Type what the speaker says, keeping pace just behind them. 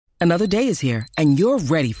Another day is here, and you're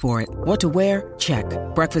ready for it. What to wear? Check.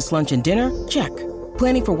 Breakfast, lunch, and dinner? Check.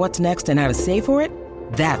 Planning for what's next and how to save for it?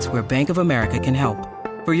 That's where Bank of America can help.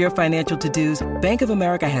 For your financial to-dos, Bank of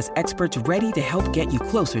America has experts ready to help get you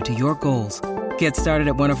closer to your goals. Get started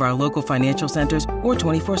at one of our local financial centers or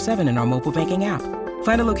 24/7 in our mobile banking app.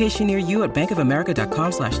 Find a location near you at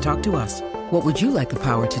bankofamerica.com/talktous. What would you like the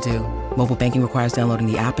power to do? Mobile banking requires downloading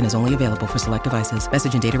the app and is only available for select devices.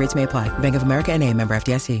 Message and data rates may apply. Bank of America N.A., member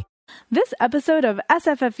FDIC. This episode of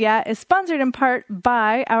SFF Yeah is sponsored in part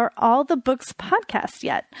by our All the Books podcast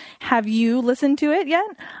yet. Have you listened to it yet?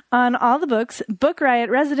 On All the Books, Book Riot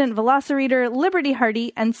resident Velocireader Liberty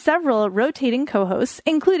Hardy and several rotating co-hosts,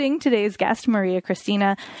 including today's guest Maria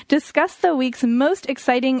Cristina, discuss the week's most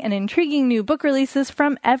exciting and intriguing new book releases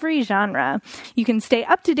from every genre. You can stay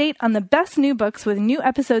up to date on the best new books with new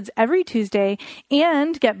episodes every Tuesday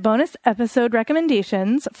and get bonus episode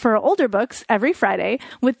recommendations for older books every Friday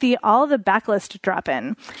with the All the Backlist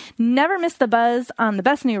drop-in. Never miss the buzz on the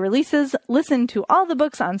best new releases. Listen to All the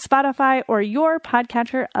Books on Spotify or your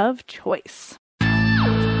podcatcher of choice.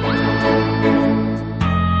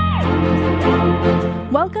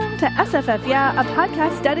 Welcome to SFF Yeah, a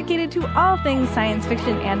podcast dedicated to all things science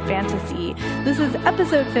fiction and fantasy. This is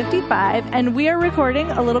episode 55, and we are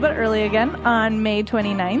recording a little bit early again on May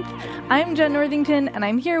 29th. I'm Jen Northington, and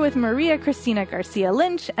I'm here with Maria Cristina Garcia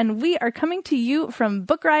Lynch, and we are coming to you from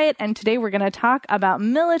Book Riot, and today we're going to talk about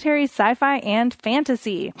military, sci-fi, and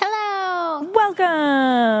fantasy. Hello!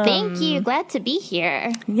 Welcome! Thank you. Glad to be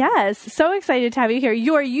here. Yes, so excited to have you here.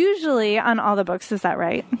 You are usually on All the Books, is that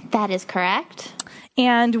right? That is correct.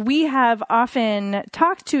 And we have often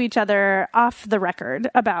talked to each other off the record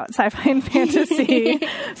about sci-fi and fantasy.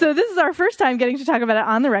 So this is our first time getting to talk about it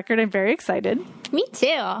on the record. I'm very excited. Me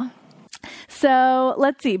too. So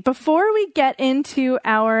let's see. Before we get into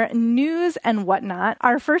our news and whatnot,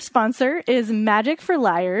 our first sponsor is Magic for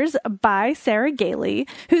Liars by Sarah Gailey,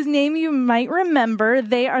 whose name you might remember.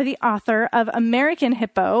 They are the author of American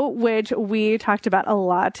Hippo, which we talked about a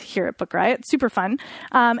lot here at Book Riot. Super fun.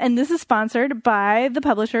 And this is sponsored by the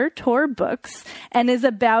publisher Tor Books and is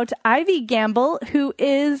about Ivy Gamble, who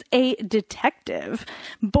is a detective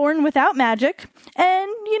born without magic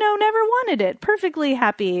and, never wanted it. Perfectly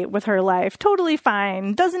happy with her life. Totally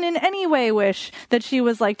fine. Doesn't in any way wish that she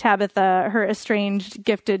was like Tabitha, her estranged,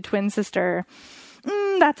 gifted twin sister.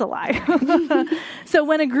 That's a lie. So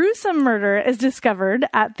when a gruesome murder is discovered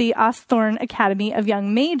at the Osthorn Academy of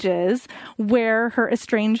Young Mages, where her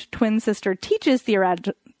estranged twin sister teaches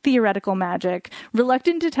theoretical magic,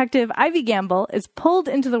 reluctant detective Ivy Gamble is pulled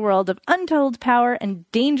into the world of untold power and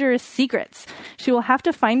dangerous secrets. She will have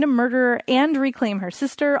to find a murderer and reclaim her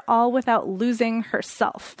sister, all without losing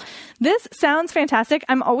herself. This sounds fantastic.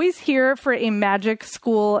 I'm always here for a magic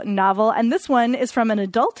school novel, and this one is from an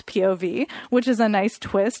adult POV, which is a nice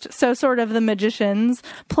twist. So sort of The Magicians,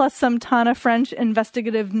 plus some Tana French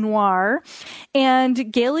investigative noir.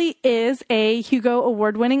 And Gailey is a Hugo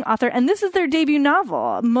Award-winning author, and this is their debut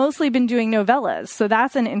novel. Mostly been doing novellas, so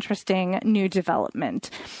that's an interesting new development.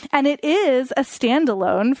 And it is a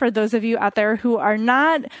standalone for those of you out there who are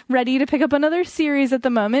not ready to pick up another series at the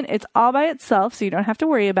moment. It's all by itself, so you don't have to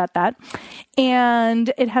worry about that.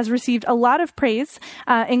 And it has received a lot of praise,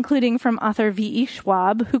 including from author V.E.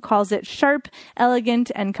 Schwab, who calls it sharp,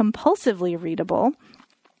 elegant, and compulsively readable.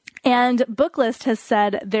 And Booklist has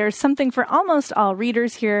said there's something for almost all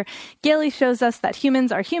readers here. Gailey shows us that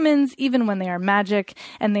humans are humans, even when they are magic,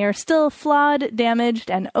 and they are still flawed,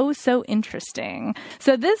 damaged, and oh so interesting.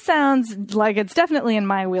 So this sounds like it's definitely in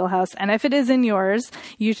my wheelhouse, and if it is in yours,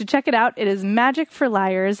 you should check it out. It is Magic for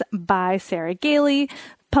Liars by Sarah Gailey,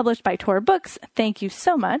 published by Tor Books. Thank you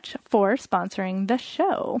so much for sponsoring the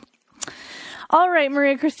show. All right,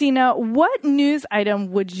 Maria Cristina, what news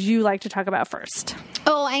item would you like to talk about first?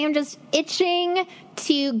 Oh, I am just itching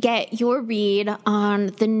to get your read on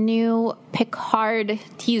the new Picard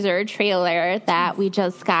teaser trailer that we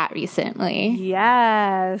just got recently.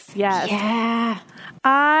 Yes. Yeah.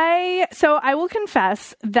 I will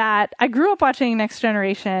confess that I grew up watching Next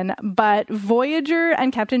Generation, but Voyager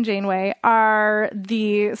and Captain Janeway are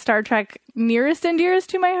the Star Trek nearest and dearest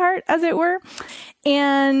to my heart, as it were.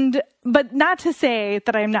 But not to say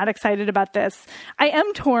that I am not excited about this. I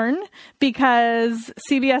am torn because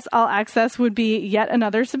CBS All Access would be yet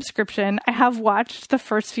another subscription. I have watched the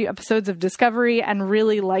first few episodes of Discovery and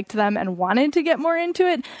really liked them and wanted to get more into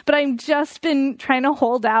it, but I've just been trying to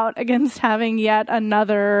hold out against having yet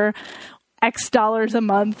another X dollars a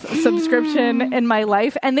month subscription in my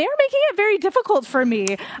life, and they are making it very difficult for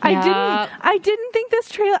me. I didn't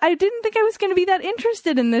think I was going to be that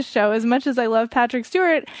interested in this show as much as I love Patrick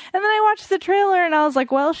Stewart. And then I watched the trailer and I was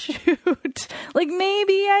like, well, shoot, like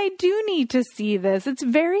maybe I do need to see this. It's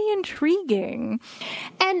very intriguing.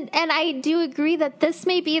 And I do agree that this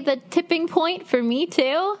may be the tipping point for me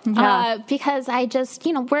too. Because I just,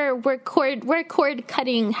 we're a cord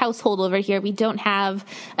cutting household over here. We don't have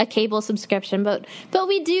a cable subscription, but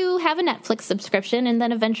we do have a Netflix subscription, and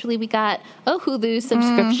then eventually we got a Hulu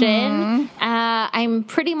subscription. I'm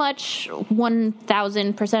pretty much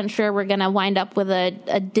 1,000% sure we're gonna wind up with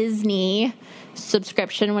a Disney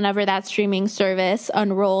subscription whenever that streaming service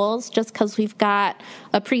unrolls, just because we've got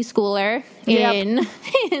a preschooler in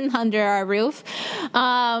under our roof.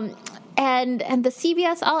 And the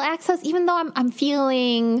CBS All Access, even though I'm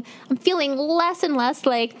feeling less and less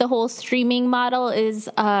like the whole streaming model is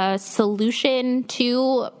a solution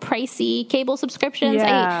to pricey cable subscriptions.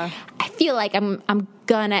 Yeah. I feel like I'm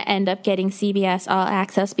gonna end up getting CBS All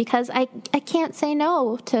Access because I can't say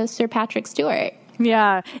no to Sir Patrick Stewart.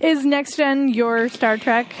 Yeah. Is Next Gen your Star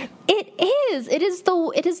Trek? It is. It is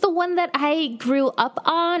the one that I grew up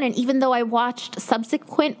on, and even though I watched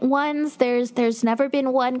subsequent ones, there's never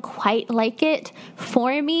been one quite like it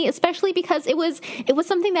for me, especially because it was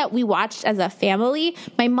something that we watched as a family.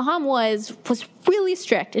 My mom was really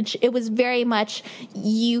strict, and it was very much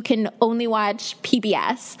you can only watch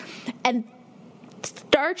PBS. And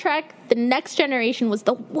Star Trek, The Next Generation was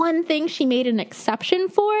the one thing she made an exception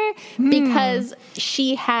for because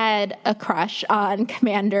she had a crush on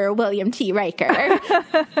Commander William T. Riker.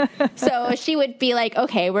 So she would be like,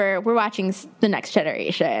 okay, we're watching The Next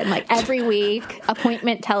Generation, like every week,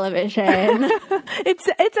 appointment television. It's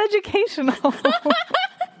educational.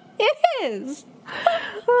 It is.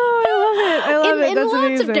 Oh, I love it. In That's lots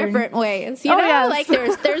amazing. of different ways. You know, yes. like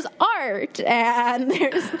there's art and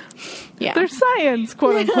there's science,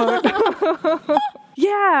 quote unquote.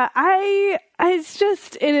 Yeah,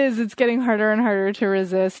 it's getting harder and harder to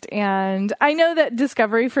resist. And I know that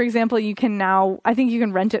Discovery, for example, I think you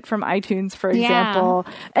can rent it from iTunes, for example,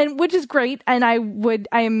 and which is great. And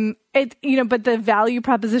but the value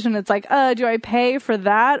proposition, it's like, do I pay for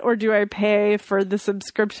that or do I pay for the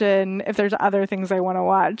subscription if there's other things I want to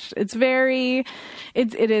watch? It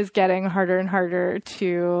is getting harder and harder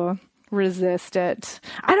to resist it.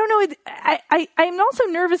 I don't know. I'm also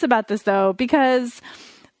nervous about this though, because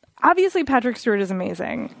obviously Patrick Stewart is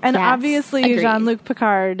amazing. And obviously agreed. Jean-Luc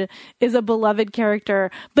Picard is a beloved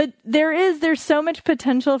character, but there's so much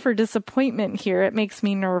potential for disappointment here. It makes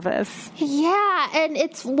me nervous. Yeah. And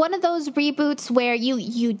it's one of those reboots where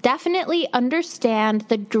you definitely understand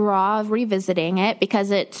the draw of revisiting it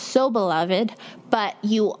because it's so beloved, but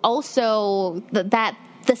you also,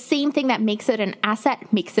 the same thing that makes it an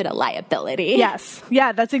asset makes it a liability. Yes.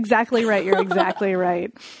 Yeah, that's exactly right. You're exactly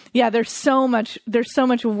right. Yeah, there's so much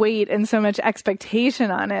weight and so much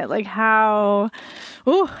expectation on it. Like how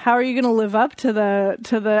are you going to live up to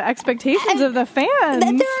the expectations of the fans?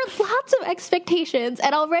 There are lots of expectations,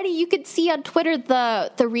 and already you could see on Twitter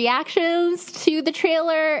the reactions to the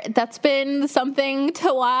trailer. That's been something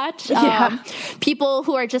to watch. Yeah. People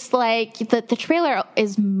who are just like the trailer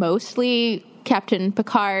is mostly Captain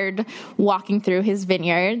Picard walking through his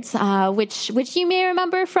vineyards, which you may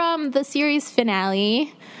remember from the series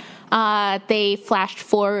finale. They flashed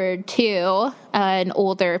forward to an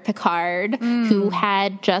older Picard who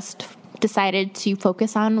had just decided to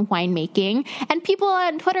focus on winemaking, and people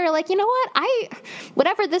on Twitter are like, you know what?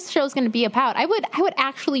 Whatever this show is going to be about, I would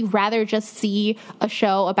actually rather just see a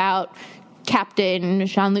show about Captain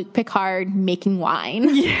Jean-Luc Picard making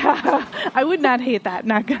wine. Yeah, I would not hate that.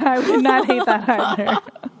 I would not hate that either.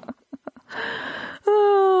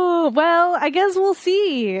 Oh, well, I guess we'll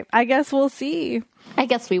see. I guess we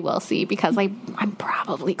will see because I'm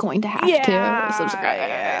probably going to have to subscribe.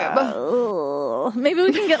 Yeah. Maybe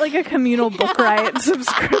we can get like a communal Book Riot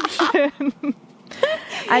subscription.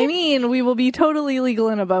 I mean, we will be totally legal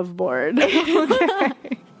and above board. Okay.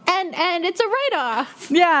 And it's a write-off.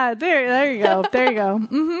 Yeah, there you go. There you go.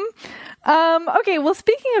 Mm-hmm. Okay, well,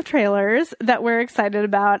 speaking of trailers that we're excited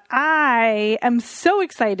about, I am so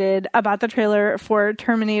excited about the trailer for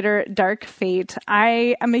Terminator Dark Fate.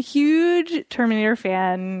 I am a huge Terminator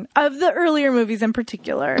fan of the earlier movies in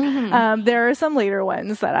particular. Mm-hmm. There are some later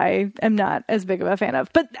ones that I am not as big of a fan of,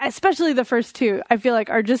 but especially the first two, I feel like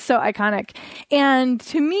are just so iconic. And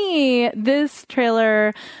to me, this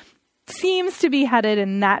trailer seems to be headed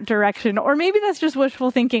in that direction, or maybe that's just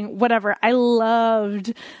wishful thinking. Whatever. I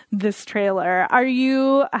loved this trailer. How are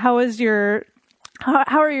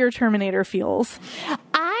your Terminator feels?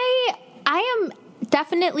 I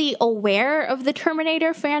definitely aware of the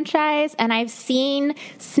Terminator franchise, and I've seen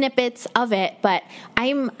snippets of it, but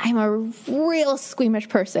I'm a real squeamish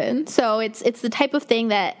person. So it's the type of thing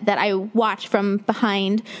that I watch from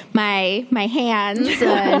behind my hands,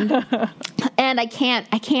 and I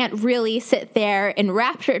can't really sit there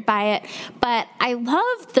enraptured by it. But I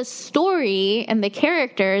love the story and the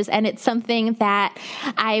characters, and it's something that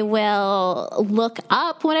I will look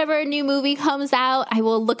up whenever a new movie comes out. I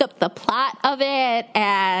will look up the plot of it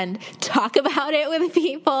and talk about it with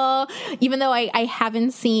people, even though I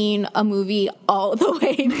haven't seen a movie all the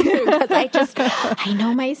way through, because I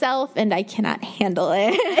know myself and I cannot handle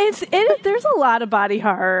it. There's a lot of body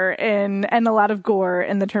horror and a lot of gore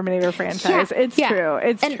in the Terminator franchise. It's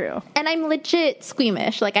true. And I'm legit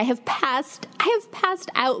squeamish. Like I have passed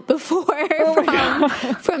out before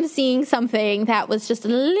from seeing something that was just a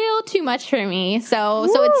little too much for me. So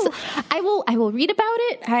it's I will read about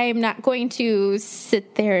it. I'm not going to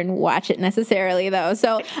sit there and watch it necessarily, though.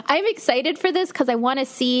 So I'm excited for this because I want to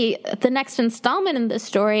see the next installment in the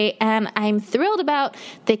story, and I'm thrilled about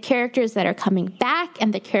the characters that are coming back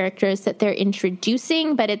and the characters that they're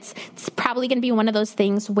introducing. But it's probably going to be one of those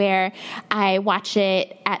things where I watch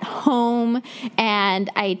it at home and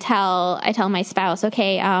I tell my spouse,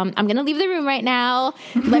 okay, I'm going to leave the room right now.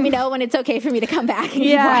 Let me know when it's okay for me to come back and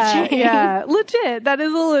keep watching. Yeah, legit. That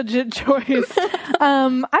is a legit choice.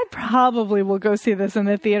 I probably will go see this in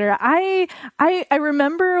the theater. I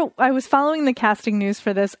remember I was following the casting news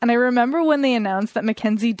for this, and I remember when they announced that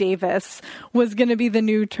Mackenzie Davis was going to be the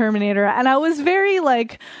new Terminator, and I was very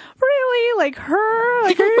like, really? Like her?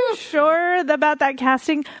 Like, are you sure about that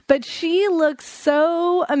casting? But she looks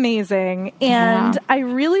so amazing, and I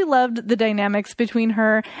really loved the dynamics between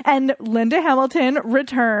her and Linda Hamilton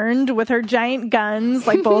returned with her giant guns,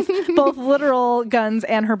 like both literal guns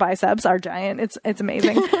and her biceps are giant. It's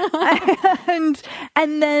amazing.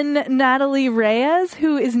 and then Natalie Reyes,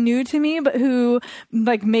 who is new to me, but who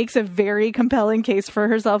like makes a very compelling case for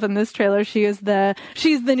herself in this trailer. She's the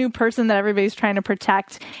new person that everybody's trying to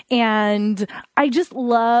protect. And I just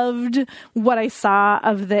loved what I saw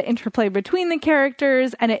of the interplay between the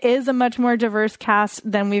characters. And it is a much more diverse cast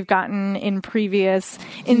than we've gotten in previous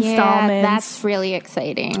installments. Yeah, that's really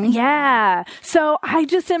exciting. Yeah. So I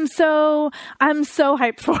just I'm so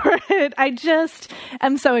hyped for it.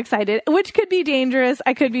 I'm so excited, which could be dangerous.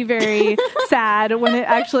 I could be very sad when it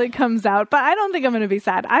actually comes out, but I don't think I'm going to be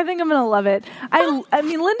sad. I think I'm going to love it. I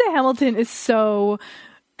mean, Linda Hamilton is so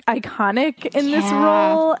iconic in this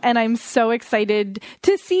role, and I'm so excited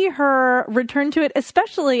to see her return to it,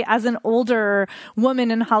 especially as an older woman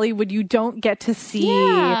in Hollywood you don't get to see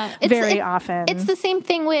very often. It's the same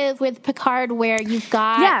thing with Picard, where you've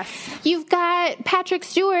got Patrick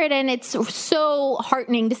Stewart, and it's so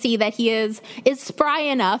heartening to see that he is spry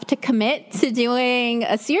enough to commit to doing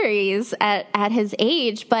a series at his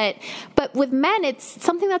age, but with men it's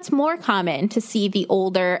something that's more common to see the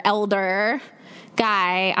elder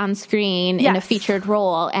guy on screen in a featured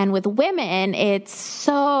role, and with women it's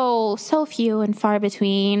so few and far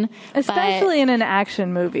between, especially in an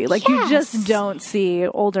action movie. Like you just don't see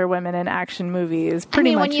older women in action movies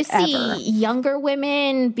pretty much when you see younger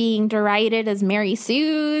women being derided as Mary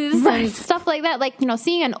Sue's and stuff like that, like, you know,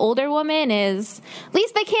 seeing an older woman is, at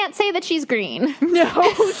least they can't say that she's green.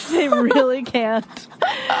 No, they really can't.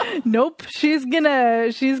 Nope. She's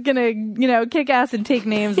gonna you know, kick ass and take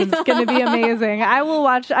names, and it's gonna be amazing. I will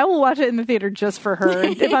watch it in the theater just for her,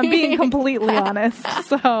 if I'm being completely honest.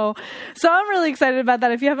 So I'm really excited about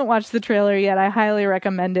that. If you haven't watched the trailer yet, I highly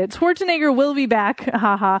recommend it. Schwarzenegger will be back.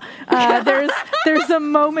 Haha. There's a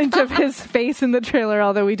moment of his face in the trailer,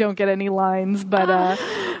 although we don't get any lines. But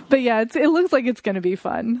yeah, it looks like it's going to be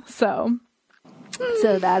fun. So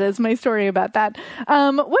that is my story about that.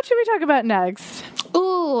 What should we talk about next?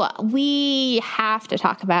 Ooh, we have to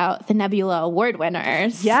talk about the Nebula Award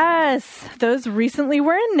winners. Yes, those recently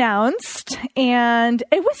were announced, and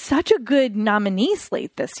it was such a good nominee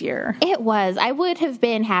slate this year. It was. I would have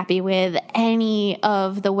been happy with any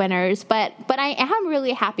of the winners, but I am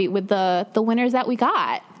really happy with the winners that we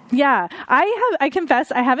got. Yeah, I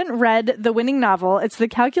confess I haven't read the winning novel. It's The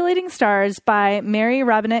Calculating Stars by Mary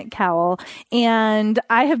Robinette Kowal, and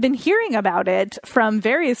I have been hearing about it from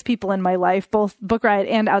various people in my life, both Book Riot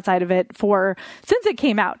and outside of it, since it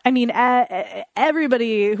came out. I mean,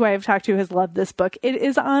 everybody who I've talked to has loved this book. It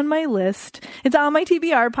is on my list. It's on my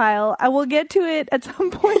TBR pile. I will get to it at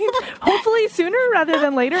some point, hopefully sooner rather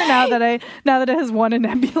than later. Now that it has won a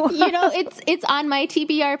Nebula, you know, it's on my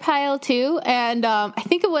TBR pile too, and I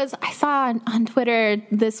think it was I saw on Twitter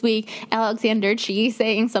this week, Alexander Chi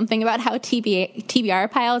saying something about how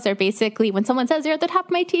TBR piles are basically, when someone says you're at the top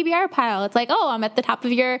of my TBR pile, it's like, oh, I'm at the top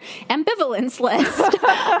of your ambivalence list.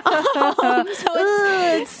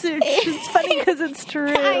 It's funny because it's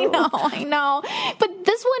true. I know. But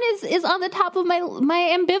this one is on the top of my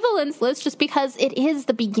ambivalence list just because it is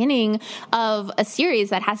the beginning of a series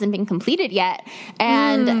that hasn't been completed yet.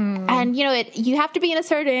 And you know, you have to be in a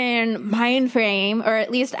certain mind frame, or at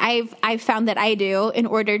least I've found that I do, in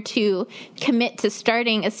order to commit to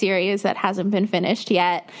starting a series that hasn't been finished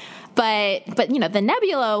yet. But you know, the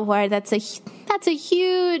Nebula Award, that's a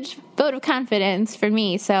huge vote of confidence for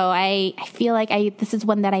me. So I feel like this is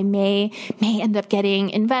one that I may end up getting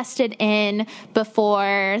invested in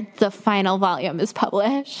before the final volume is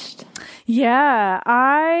published. Yeah,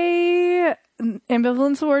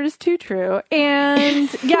 ambivalence award is too true.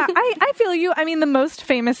 And yeah, I feel you. I mean, the most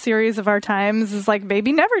famous series of our times is like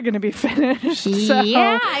maybe never going to be finished. So,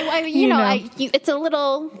 yeah, it's a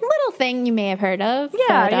little thing you may have heard of.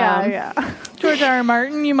 Yeah. George R. R.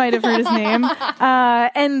 Martin, you might have heard his name.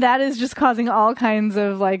 And that is just causing all kinds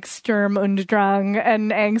of like Sturm und Drang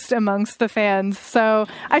and angst amongst the fans. So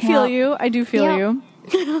I feel you. I do feel you.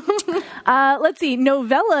 Let's see.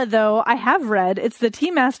 Novella, though, I have read. It's The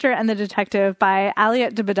Tea Master and the Detective by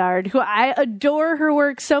Aliette de Bedard, who I adore her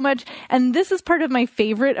work so much. And this is part of my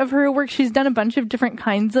favorite of her work. She's done a bunch of different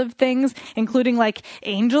kinds of things, including like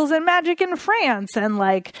angels and magic in France and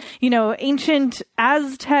like, you know, ancient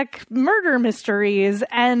Aztec murder mysteries.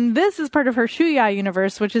 And this is part of her Shuya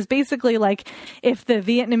universe, which is basically like if the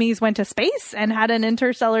Vietnamese went to space and had an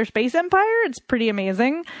interstellar space empire. It's pretty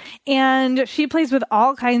amazing. And she plays with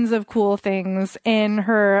all kinds of cool things in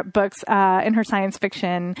her books, in her science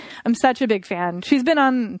fiction. I'm such a big fan. She's been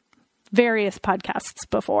on various podcasts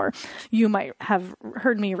before. You might have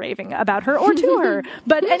heard me raving about her or to her.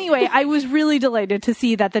 But anyway, I was really delighted to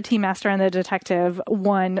see that The Tea Master and the Detective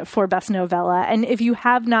won for Best Novella. And if you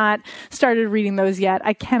have not started reading those yet,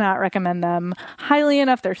 I cannot recommend them highly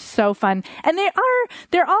enough. They're so fun. And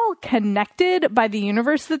they're all connected by the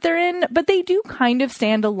universe that they're in, but they do kind of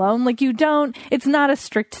stand alone. Like it's not a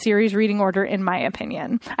strict series reading order in my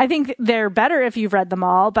opinion. I think they're better if you've read them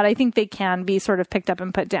all, but I think they can be sort of picked up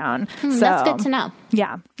and put down. So, that's good to know.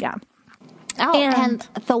 Yeah. Oh, and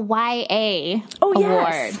the YA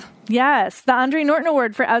award. Yes, the Andre Norton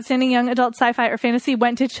Award for Outstanding Young Adult Sci-Fi or Fantasy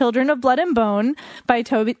went to Children of Blood and Bone by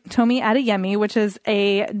Tomi Adeyemi, which is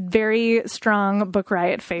a very strong Book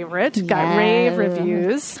Riot favorite. Got rave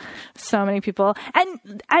reviews. So many people.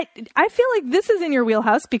 And I feel like this is in your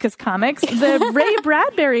wheelhouse because comics. The Ray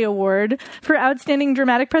Bradbury Award for Outstanding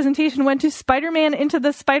Dramatic Presentation went to Spider-Man Into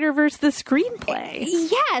the Spider-Verse, the screenplay.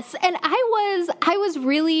 Yes, and I was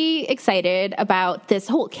really excited about this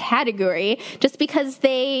whole category just because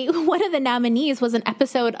one of the nominees was an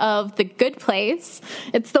episode of The Good Place.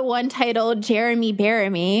 It's the one titled Jeremy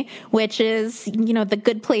Bearimy, which is, you know, the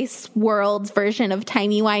Good Place world's version of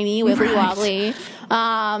timey-wimey, wibbly-wobbly.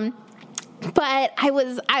 But I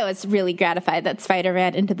was really gratified that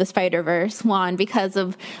Spider-Man Into the Spider-Verse won because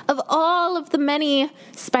of all of the many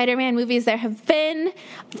Spider-Man movies there have been.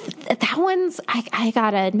 That one's, I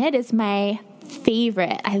gotta admit, is my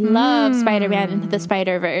favorite. I love Spider-Man Into the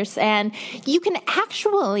Spider-Verse, and you can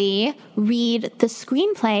actually read the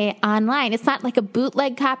screenplay online. It's not like a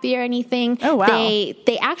bootleg copy or anything. Oh, wow.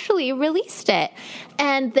 They actually released it.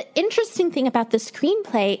 And the interesting thing about the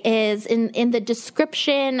screenplay is in the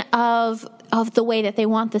description of the way that they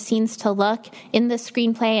want the scenes to look in the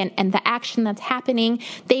screenplay and the action that's happening,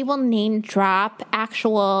 they will name drop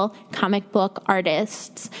actual comic book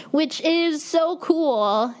artists, which is so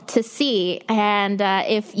cool to see. And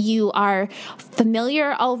if you are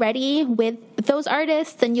familiar already with those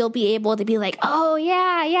artists, then you'll be able to be like, oh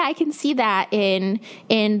yeah, I can see that in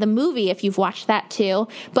the movie if you've watched that too.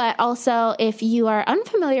 But also, if you are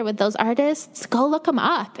unfamiliar with those artists, go look them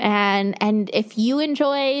up. And if you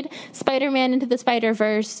enjoyed Spider-Man Into the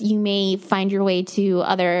Spider-Verse, you may find your way to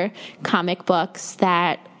other comic books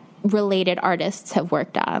that related artists have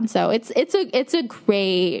worked on. So it's a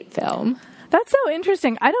great film. That's so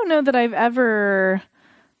interesting. I don't know that I've ever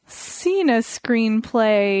seen a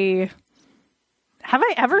screenplay. Have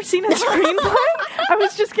I ever seen a screenplay? I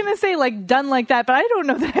was just going to say like done like that, but I don't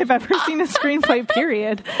know that I've ever seen a screenplay,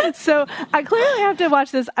 period. So I clearly have to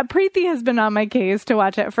watch this. Preeti has been on my case to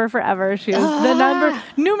watch it for forever. She is the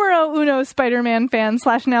numero uno Spider-Man fan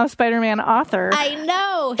 / now Spider-Man author. I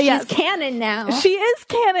know. She's canon now. She is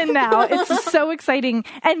canon now. It's so exciting.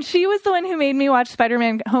 And she was the one who made me watch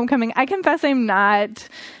Spider-Man Homecoming. I confess I'm not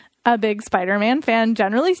a big Spider-Man fan,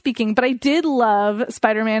 generally speaking, but I did love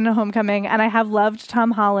Spider-Man Homecoming, and I have loved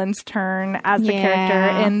Tom Holland's turn as the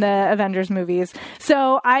character in the Avengers movies.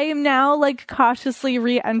 So I am now like cautiously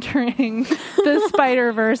re-entering the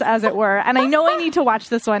Spider-Verse, as it were. And I know I need to watch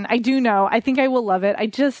this one. I do know. I think I will love it. I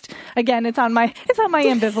just, again, it's on my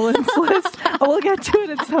ambivalence list. I will get to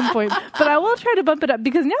it at some point, but I will try to bump it up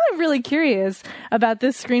because now I'm really curious about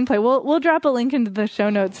this screenplay. We'll drop a link into the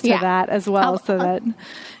show notes to that as well, so that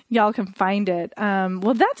y'all can find it.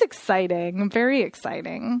 Well, that's exciting. Very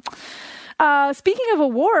exciting. Speaking of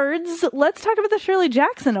awards, let's talk about the Shirley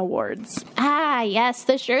Jackson Awards. Ah, yes,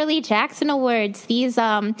 the Shirley Jackson Awards. These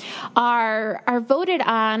are voted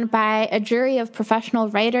on by a jury of professional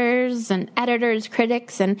writers and editors,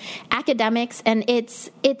 critics, and academics, and it's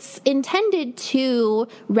intended to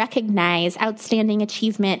recognize outstanding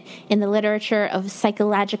achievement in the literature of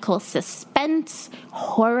psychological suspense,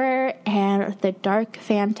 horror, and the dark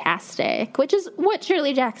fantastic, which is what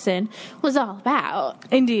Shirley Jackson was all about.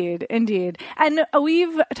 Indeed. And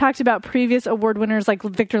we've talked about previous award winners, like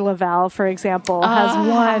Victor LaValle, for example, has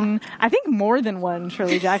won, I think, more than one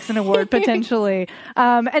Shirley Jackson Award, potentially,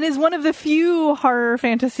 and is one of the few horror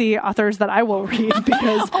fantasy authors that I will read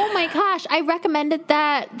because... Oh my gosh, I recommended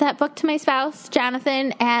that book to my spouse,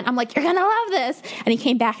 Jonathan, and I'm like, you're going to love this. And he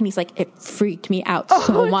came back and he's like, it freaked me out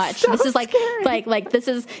so much. So this is scary. like this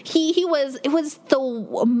is,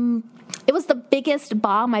 it was the biggest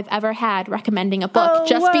bomb I've ever had recommending a book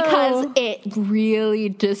because it really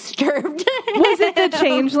disturbed. Was it The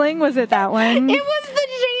Changeling? Was it that one? It was The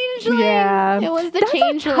Changeling. Yeah. It was The That's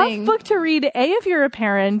Changeling. a tough book to read, A, if you're a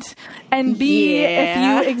parent, and B, if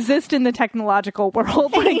you exist in the technological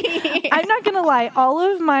world. Like, I'm not going to lie, all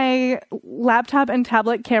of my laptop and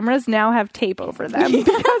tablet cameras now have tape over them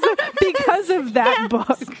because of that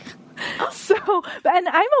book. So, and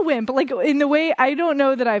I'm a wimp, like in the way, I don't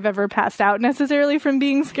know that I've ever passed out necessarily from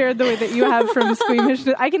being scared the way that you have from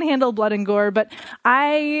squeamishness. I can handle blood and gore, but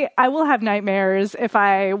I will have nightmares if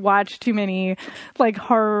I watch too many like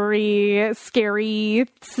horror-y, scary,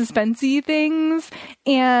 suspensey things.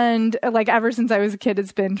 And like ever since I was a kid,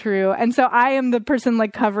 it's been true. And so I am the person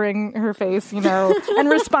like covering her face, and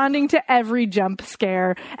responding to every jump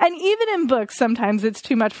scare. And even in books, sometimes it's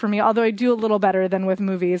too much for me, although I do a little better than with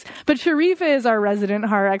movies. But Sharifa is our resident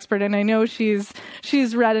horror expert, and I know she's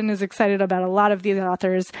read and is excited about a lot of these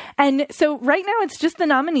authors. And so right now it's just the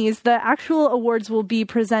nominees. The actual awards will be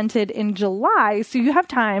presented in July, so you have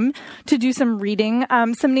time to do some reading.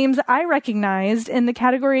 Some names I recognized in the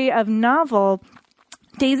category of novel: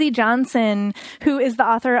 Daisy Johnson, who is the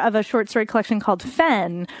author of a short story collection called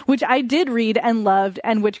Fen, which I did read and loved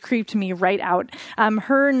and which creeped me right out.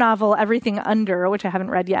 Her novel, Everything Under, which I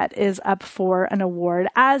haven't read yet, is up for an award,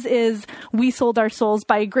 as is We Sold Our Souls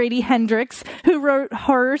by Grady Hendrix, who wrote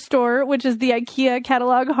Horror Store, which is the IKEA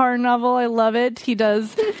catalog horror novel. I love it. He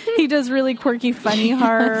does really quirky, funny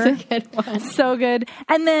horror. That's a good one. So good.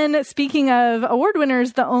 And then speaking of award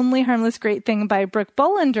winners, The Only Harmless Great Thing by Brooke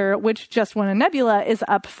Bollander, which just won a Nebula, is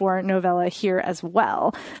up for novella here as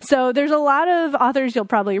well. So there's a lot of authors you'll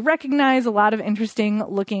probably recognize, a lot of interesting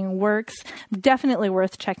looking works. Definitely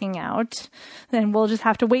worth checking out. Then we'll just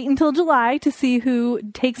have to wait until July to see who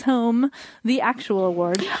takes home the actual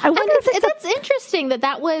award. I wonder if that's interesting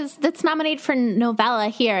that's nominated for novella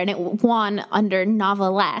here and it won under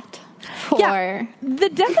novelette. Yeah, the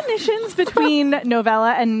definitions between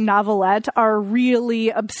novella and novelette are really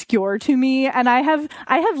obscure to me, and I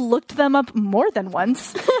have looked them up more than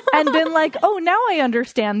once and been like, oh, now I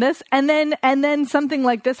understand this, and then something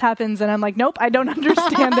like this happens, and I'm like, nope, I don't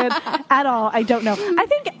understand it at all. I don't know. I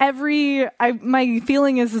think my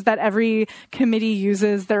feeling is that every committee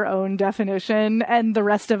uses their own definition, and the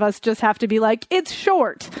rest of us just have to be like, it's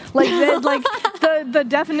short. Like the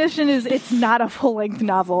definition is it's not a full length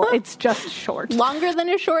novel. It's just short. Longer than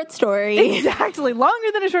a short story. Exactly.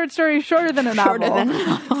 Longer than a short story, shorter than a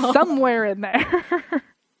novel. Somewhere in there.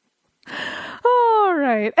 All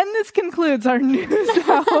right. And this concludes our news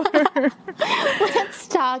hour. Let's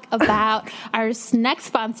talk about our next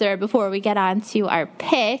sponsor before we get on to our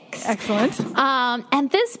picks. Excellent. And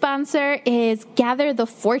this sponsor is Gather the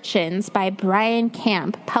Fortunes by Brian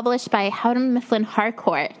Camp, published by Houghton Mifflin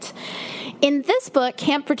Harcourt. In this book,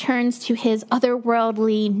 Camp returns to his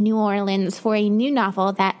otherworldly New Orleans for a new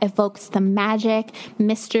novel that evokes the magic,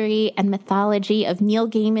 mystery, and mythology of Neil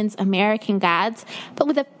Gaiman's American Gods, but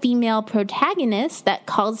with a female protagonist that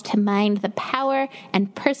calls to mind the power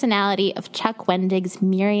and personality of Chuck Wendig's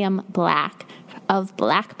Miriam Black of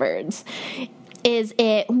Blackbirds. Is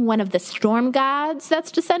it one of the storm gods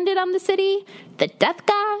that's descended on the city? The death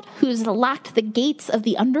god who's locked the gates of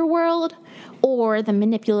the underworld? Or the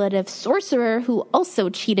manipulative sorcerer who also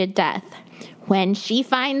cheated death? When she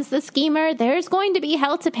finds the schemer, there's going to be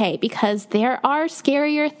hell to pay because there are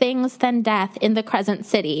scarier things than death in the Crescent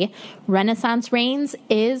City. Renaissance Reigns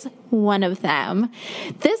is one of them.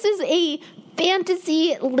 This is a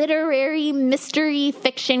fantasy, literary, mystery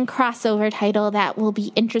fiction crossover title that will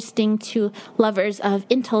be interesting to lovers of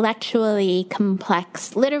intellectually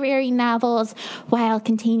complex literary novels while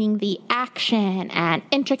containing the action and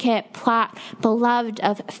intricate plot beloved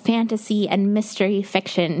of fantasy and mystery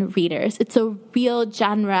fiction readers. It's a real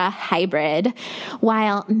genre hybrid.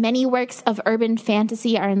 While many works of urban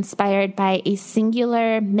fantasy are inspired by a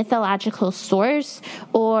singular mythological source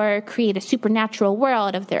or create a supernatural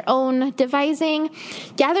world of their own devising,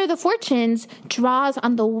 Gather the Fortunes draws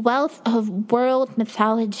on the wealth of world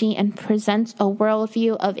mythology and presents a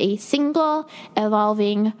worldview of a single,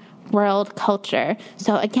 evolving world culture.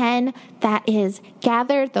 So again, that is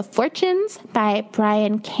Gather the Fortunes by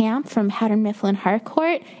Brian Camp from Howard Mifflin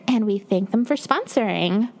Harcourt, and we thank them for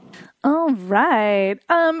sponsoring. All right.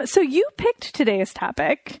 So you picked today's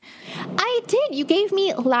topic. I did. You gave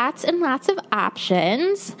me lots and lots of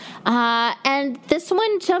options. And this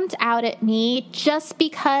one jumped out at me just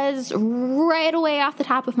because right away off the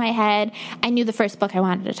top of my head, I knew the first book I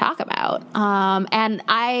wanted to talk about. And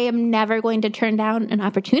I am never going to turn down an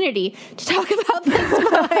opportunity to talk about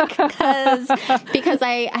this book because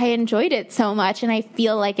I enjoyed it so much and I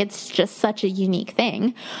feel like it's just such a unique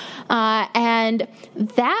thing. And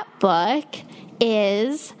that book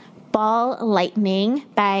is Ball Lightning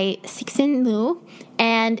by Cixin Liu,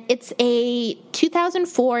 and it's a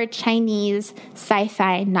 2004 Chinese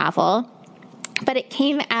sci-fi novel. But it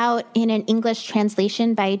came out in an English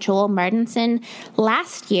translation by Joel Martinson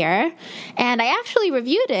last year, and I actually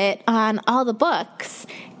reviewed it on All the Books,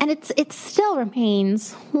 and it still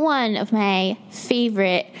remains one of my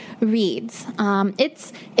favorite reads.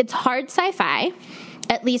 It's hard sci-fi,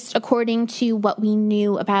 at least according to what we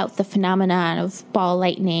knew about the phenomenon of ball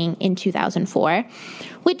lightning in 2004,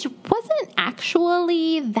 which wasn't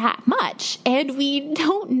actually that much. And we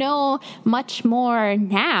don't know much more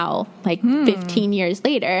now, like 15 years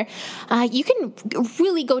later. You can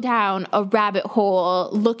really go down a rabbit hole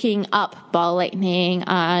looking up ball lightning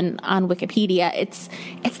on Wikipedia. It's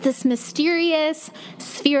this mysterious,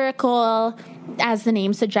 spherical, as the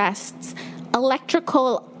name suggests,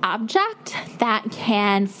 electrical object that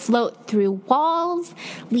can float through walls,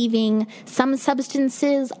 leaving some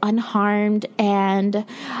substances unharmed and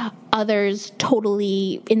others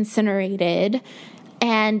totally incinerated.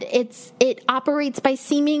 And it operates by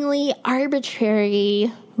seemingly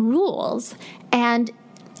arbitrary rules. And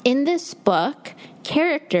in this book,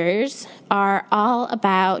 characters are all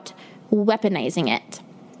about weaponizing it.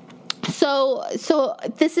 So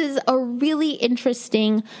this is a really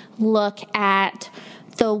interesting look at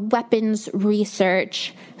the weapons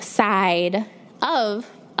research side of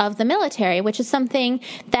the military, which is something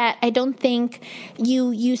that I don't think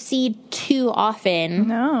you see too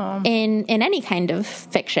often in any kind of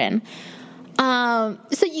fiction.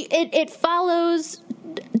 It follows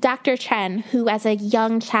Dr. Chen, who as a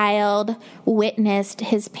young child witnessed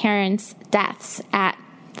his parents' deaths at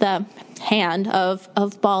the hand of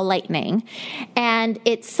ball lightning. And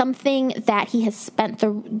it's something that he has spent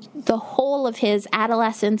the whole of his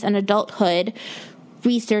adolescence and adulthood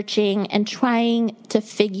researching and trying to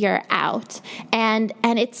figure out. And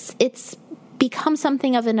it's become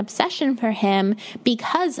something of an obsession for him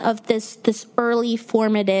because of this early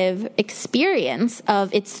formative experience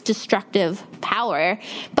of its destructive power,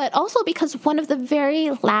 but also because one of the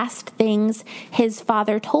very last things his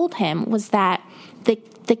father told him was that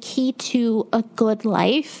the key to a good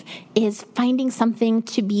life is finding something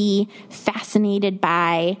to be fascinated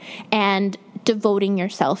by and devoting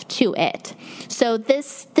yourself to it. So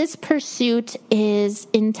this pursuit is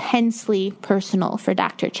intensely personal for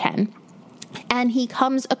Dr. Chen. And he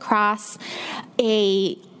comes across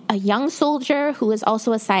a young soldier who is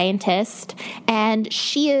also a scientist, and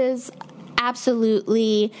she is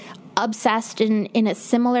absolutely obsessed in a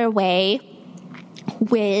similar way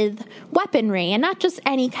with weaponry, and not just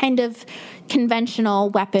any kind of conventional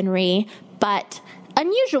weaponry, but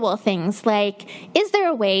unusual things like, is there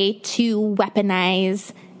a way to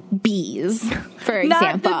weaponize bees, for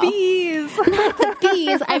example? Not the bees. Not the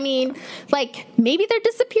bees. I mean, like, maybe they're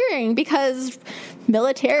disappearing because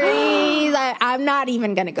military, I'm not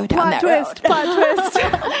even going to go down that road. Plot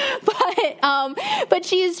twist. But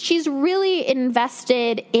she's really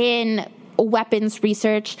invested in weapons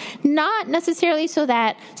research, not necessarily so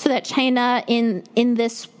that China in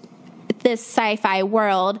this sci-fi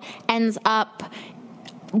world ends up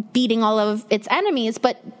beating all of its enemies,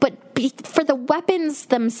 but for the weapons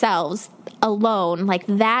themselves alone, like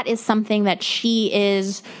that is something that she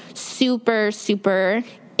is super, super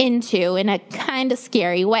into in a kind of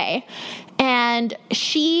scary way. And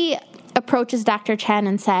she approaches Dr. Chen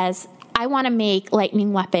and says, I want to make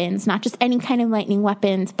lightning weapons, not just any kind of lightning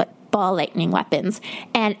weapons, but ball lightning weapons.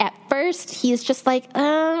 And at first he's just like,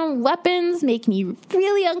 weapons make me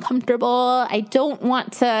really uncomfortable. I don't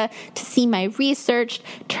want to see my research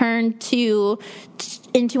turn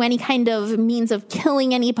into any kind of means of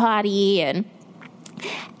killing anybody.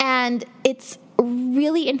 And it's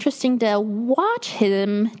really interesting to watch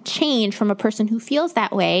him change from a person who feels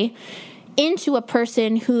that way into a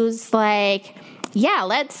person who's like, yeah,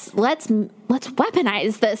 let's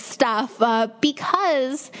weaponize this stuff,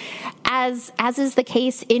 because as is the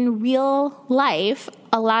case in real life,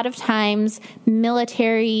 a lot of times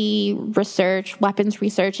military research, weapons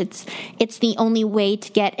research, it's the only way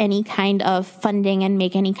to get any kind of funding and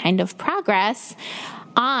make any kind of progress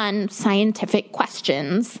on scientific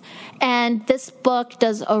questions. And this book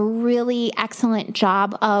does a really excellent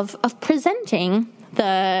job of presenting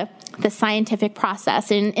the scientific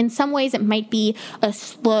process. In some ways, it might be a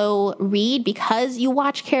slow read because you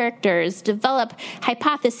watch characters develop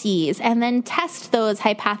hypotheses and then test those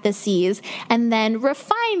hypotheses and then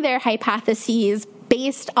refine their hypotheses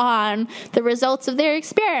based on the results of their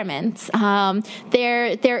experiments.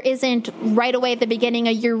 There isn't right away at the beginning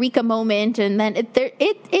a eureka moment, and then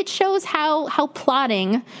it shows how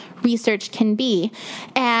plodding research can be,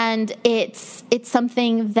 and it's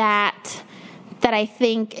something that I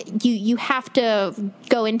think you have to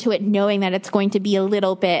go into it knowing that it's going to be a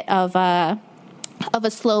little bit of a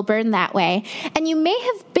slow burn that way. And you may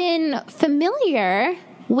have been familiar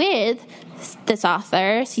with this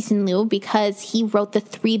author, Cixin Liu, because he wrote the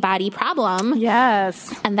Three Body Problem.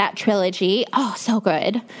 Yes. And that trilogy. Oh, so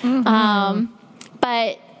good. Mm-hmm.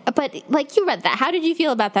 But like, you read that. How did you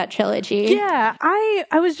feel about that trilogy? Yeah,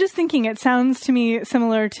 I was just thinking it sounds to me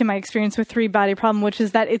similar to my experience with Three Body Problem, which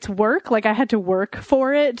is that it's work. Like, I had to work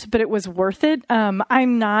for it, but it was worth it.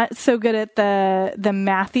 I'm not so good at the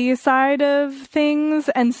mathy side of things.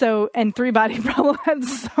 And Three Body Problem had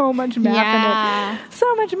so much math in it.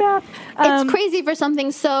 So much math. It's crazy for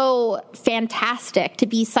something so fantastic to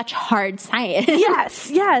be such hard science.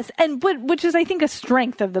 Yes. And which is, I think, a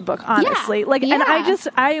strength of the book, honestly. And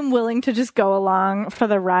I am willing to just go along for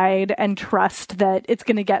the ride and trust that it's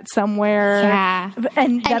going to get somewhere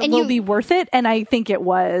and that it will be worth it. And I think it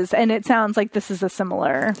was. And it sounds like this is a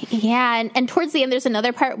similar. Yeah. And towards the end, there's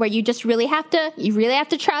another part where you just really have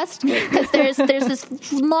to trust, because there's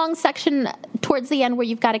this long section towards the end where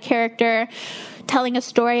you've got a character telling a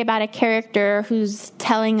story about a character who's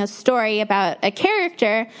telling a story about a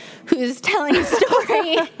character who's telling a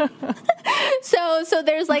story. So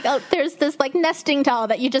there's this like nesting doll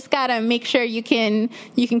that you just gotta make sure you can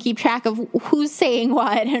keep track of who's saying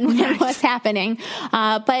what and what's happening.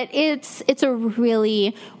 But it's a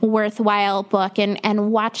really worthwhile book,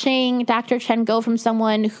 and watching Dr. Chen go from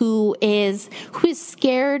someone who is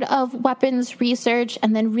scared of weapons research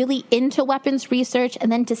and then really into weapons research,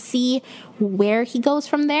 and then to see where he goes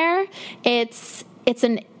from there, it's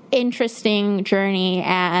an interesting journey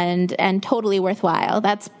and totally worthwhile.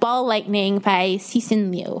 That's Ball Lightning by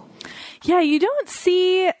Cixin Liu. Yeah, you don't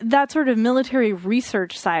see that sort of military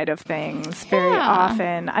research side of things very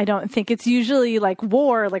often. I don't think it's usually like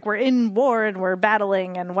war, like we're in war and we're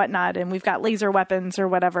battling and whatnot, and we've got laser weapons or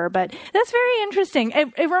whatever. But that's very interesting.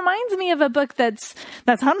 It reminds me of a book that's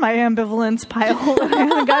on my ambivalence pile that I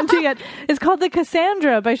haven't gotten to yet. It's called The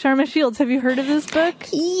Cassandra by Sharma Shields. Have you heard of this book?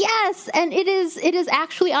 Yes, and it is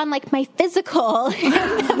actually on like my physical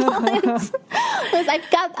ambivalence.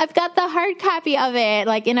 I've got the hard copy of it,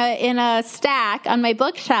 like in a stack on my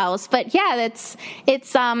bookshelves. But yeah, it's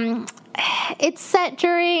set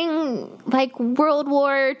during like World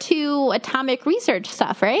War II atomic research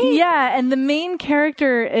stuff, right? Yeah, and the main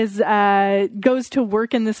character goes to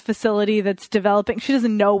work in this facility that's developing. She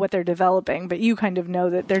doesn't know what they're developing, but you kind of know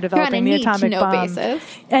that they're developing the atomic bomb. Basis.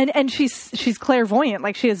 And she's clairvoyant,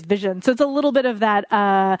 like she has vision. So it's a little bit of that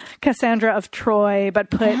Cassandra of Troy, but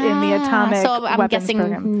put in the atomic so I'm weapons guessing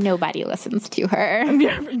program. Nobody listens to her.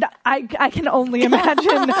 I can only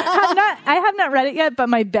imagine. I have not read it yet, but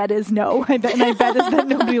my bet is no. My bet is that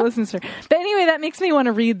nobody listens to her. But anyway, that makes me want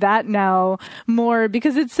to read that now more,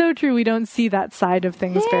 because it's so true. We don't see that side of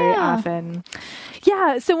things very often.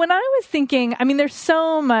 Yeah. So when I was thinking, I mean, there's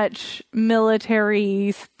so much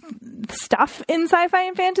military stuff in sci-fi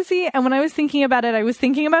and fantasy. And when I was thinking about it, I was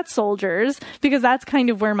thinking about soldiers, because that's kind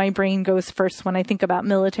of where my brain goes first when I think about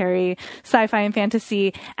military sci-fi and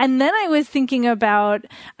fantasy. And then I was thinking about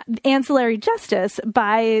Ancillary Justice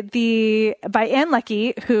by Ann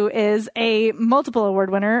Leckie, who is a multiple award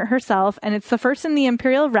winner herself. And it's the first in the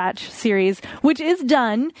Imperial Ratch series, which is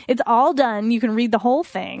done. It's all done. You can read the whole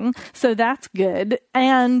thing. So that's good.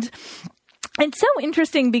 And it's so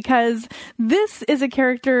interesting because this is a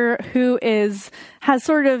character who has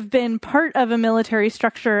sort of been part of a military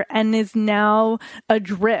structure and is now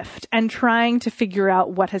adrift and trying to figure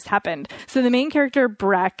out what has happened. So the main character,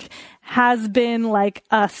 Breck, has been like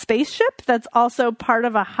a spaceship that's also part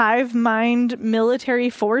of a hive mind military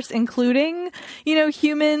force, including,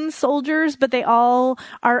 human soldiers, but they all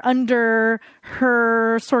are under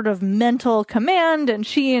her sort of mental command, and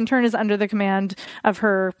she in turn is under the command of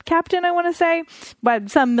her captain, I want to say, by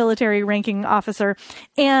some military ranking officer.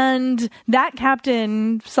 And that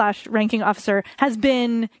captain / ranking officer has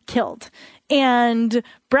been killed. And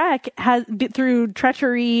Breck has, through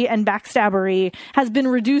treachery and backstabbery, has been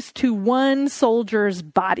reduced to one soldier's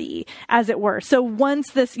body, as it were. So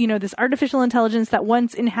once this artificial intelligence that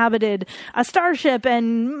once inhabited a starship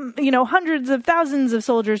and, hundreds of thousands of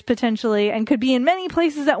soldiers potentially, and could be in many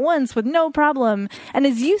places at once with no problem, and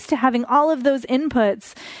is used to having all of those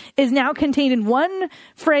inputs, is now contained in one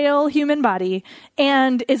frail human body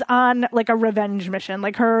and is on like a revenge mission.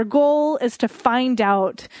 Like, her goal is to find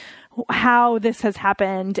out how this has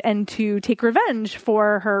happened and to take revenge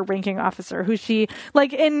for her ranking officer, who she,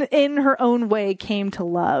 like, in her own way came to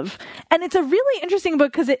love. And it's a really interesting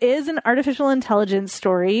book because it is an artificial intelligence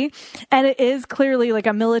story, and it is clearly like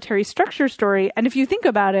a military structure story. And if you think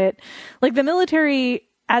about it, like, the military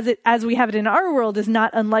as we have it in our world is not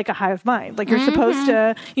unlike a hive mind. Like, you're supposed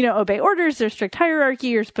to, obey orders. There's strict hierarchy.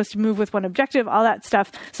 You're supposed to move with one objective, all that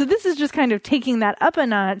stuff. So this is just kind of taking that up a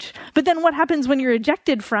notch. But then what happens when you're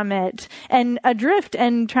ejected from it and adrift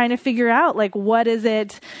and trying to figure out, like, what is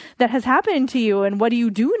it that has happened to you? And what do you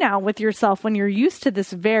do now with yourself when you're used to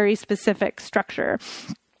this very specific structure?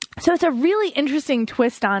 So it's a really interesting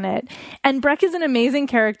twist on it. And Breck is an amazing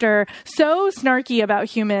character, so snarky about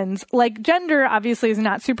humans. Like, gender obviously is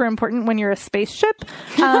not super important when you're a spaceship.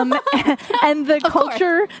 And the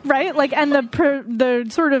culture, right? Like, and the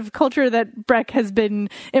sort of culture that Breck has been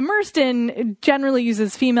immersed in generally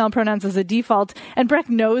uses female pronouns as a default. And Breck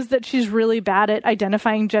knows that she's really bad at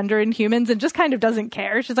identifying gender in humans and just kind of doesn't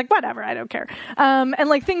care. She's like, whatever, I don't care. And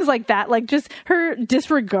like things like that, like just her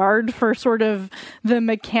disregard for sort of the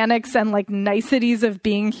mechanics and like niceties of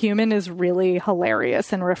being human is really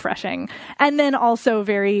hilarious and refreshing. And then also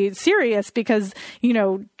very serious because,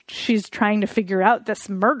 she's trying to figure out this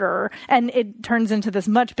murder, and it turns into this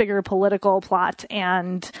much bigger political plot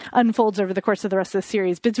and unfolds over the course of the rest of the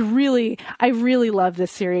series. But I really love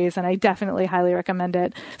this series, and I definitely highly recommend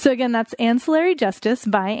it. So again, that's Ancillary Justice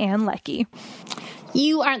by Ann Leckie.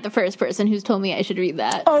 You aren't the first person who's told me I should read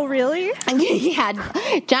that. Oh, really? Yeah,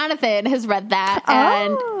 Jonathan has read that,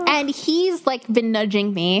 and he's like been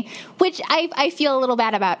nudging me, which I feel a little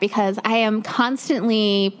bad about because I am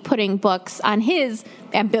constantly putting books on his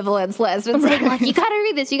ambivalence list. It's like, you gotta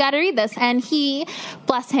read this. And he,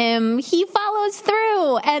 bless him, he follows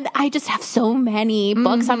through. And I just have so many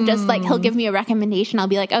books. I'm just like, he'll give me a recommendation. I'll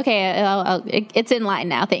be like, okay, it's in line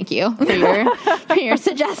now. Thank you for your for your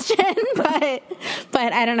suggestion.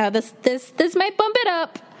 But I don't know. This might bump it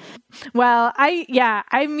up. Well,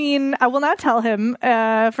 I mean, I will not tell him,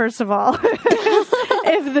 first of all,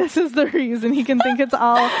 if this is the reason. He can think it's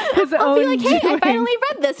all his I'll own be like, hey, doing. I finally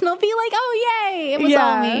read this. And I'll be like, oh, yay, it was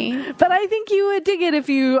all me. But I think you would dig it if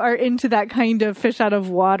you are into that kind of fish out of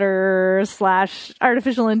water /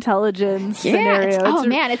 artificial intelligence scenario.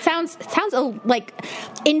 Man, it sounds like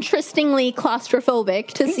interestingly claustrophobic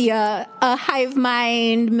to see a hive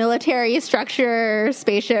mind military structure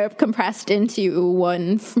spaceship compressed into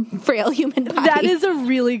one frail human body. That is a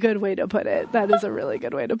really good way to put it.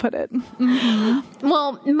 Mm-hmm.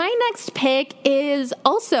 Well, my next pick is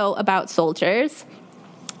also about soldiers.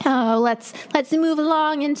 Let's move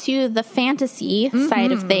along into the fantasy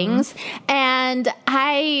side of things. And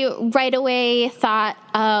I right away thought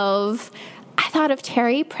of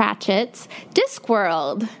Terry Pratchett's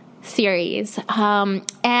Discworld series.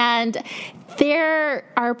 And there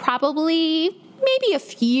are probably maybe a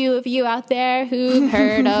few of you out there who've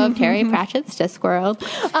heard of Terry Pratchett's Discworld.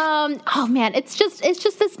 Oh man, it's just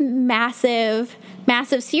this massive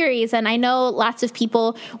series, and I know lots of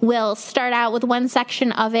people will start out with one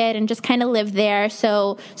section of it and just kind of live there.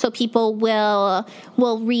 So people will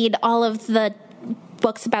read all of the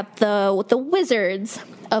books about the wizards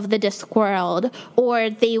of the Discworld, or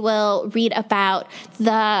they will read about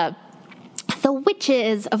the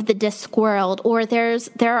witches of the Discworld, or there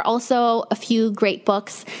are also a few great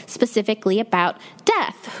books specifically about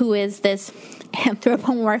Death, who is this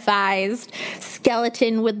anthropomorphized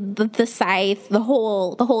skeleton with the scythe, the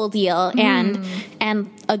whole deal, and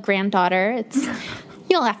a granddaughter.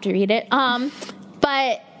 You'll have to read it.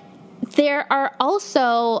 But there are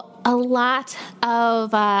also a lot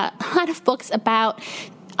of books about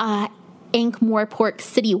Ankh-Morpork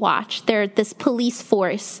City Watch. They're this police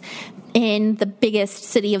force in the biggest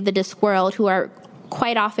city of the Discworld who are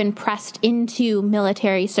quite often pressed into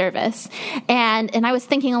military service. And I was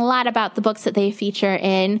thinking a lot about the books that they feature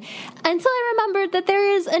in until I remembered that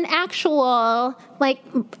there is an actual,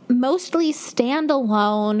 mostly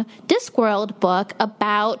standalone Discworld book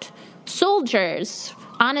about soldiers.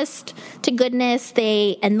 Honest to goodness,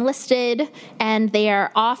 they enlisted and they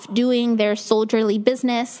are off doing their soldierly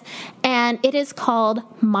business. And it is called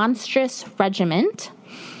Monstrous Regiment.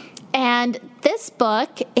 And this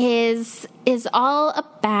book is all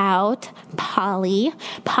about Polly.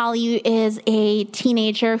 Polly is a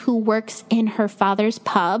teenager who works in her father's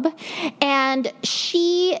pub, and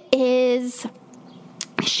she is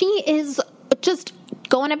just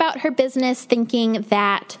going about her business thinking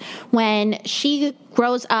that when she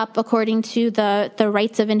grows up, according to the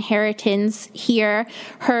rights of inheritance here,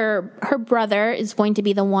 her brother is going to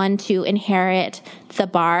be the one to inherit the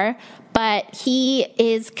bar. But he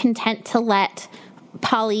is content to let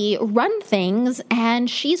Polly run things, and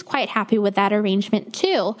she's quite happy with that arrangement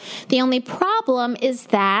too. The only problem is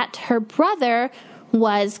that her brother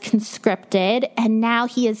was conscripted, and now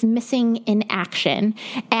he is missing in action.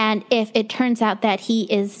 And if it turns out that he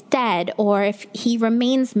is dead, or if he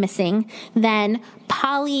remains missing, then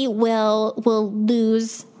Polly will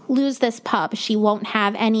lose this pub. She won't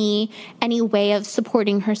have any way of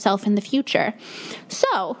supporting herself in the future.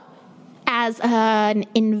 So, as an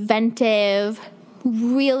inventive,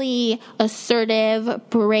 really assertive,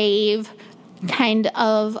 brave kind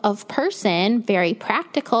of person, very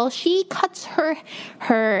practical, she cuts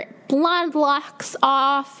her blonde locks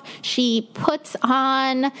off. She puts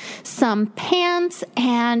on some pants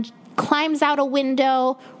and climbs out a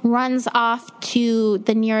window, runs off to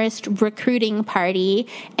the nearest recruiting party,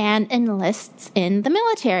 and enlists in the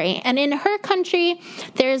military. And in her country,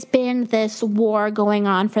 there's been this war going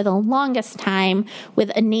on for the longest time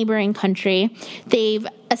with a neighboring country. They've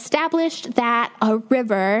established that a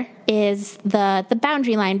river is the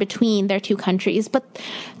boundary line between their two countries, but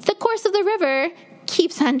the course of the river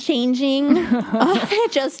keeps on changing,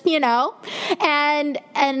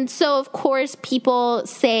 and so of course people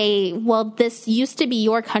say, well, this used to be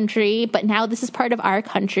your country, but now this is part of our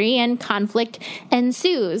country, and conflict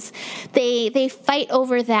ensues. They fight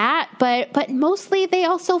over that, but mostly they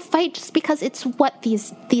also fight just because it's what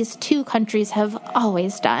these two countries have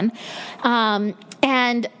always done.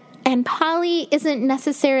 And Polly isn't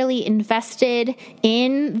necessarily invested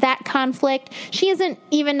in that conflict. She isn't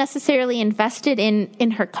even necessarily invested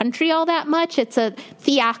in her country all that much. It's a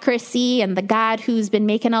theocracy, and the God who's been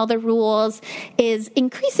making all the rules is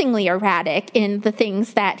increasingly erratic in the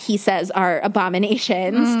things that he says are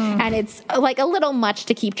abominations. And it's like a little much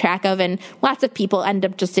to keep track of, and lots of people end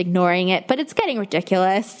up just ignoring it, but it's getting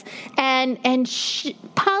ridiculous. And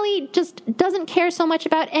Polly just doesn't care so much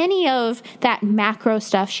about any of that macro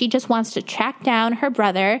stuff. She just wants to track down her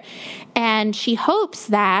brother, and she hopes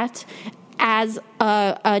that as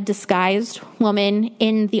a disguised woman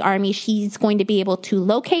in the army, she's going to be able to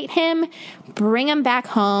locate him, bring him back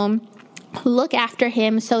home, look after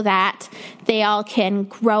him so that they all can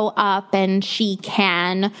grow up, and she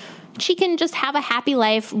can just have a happy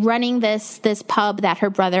life running this pub that her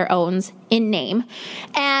brother owns in name.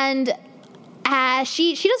 And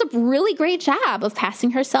she does a really great job of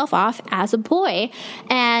passing herself off as a boy,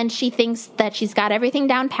 and she thinks that she's got everything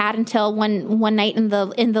down pat until one night in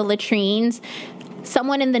the latrines,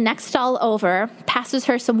 someone in the next stall over passes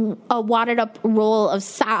her a wadded up roll of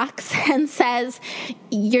socks and says,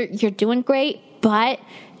 "You're doing great, but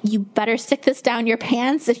you better stick this down your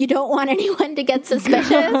pants if you don't want anyone to get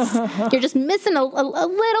suspicious. You're just missing a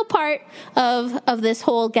little part of this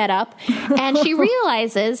whole getup." And she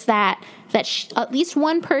realizes that at least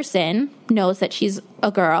one person knows that she's a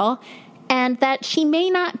girl, and that she may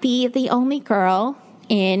not be the only girl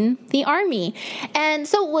in the army. And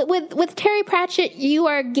so with Terry Pratchett, you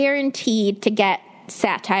are guaranteed to get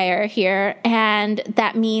satire here, and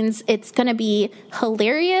that means it's going to be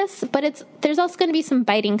hilarious, but there's also going to be some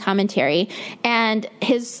biting commentary. And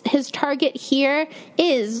his target here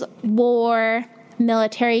is war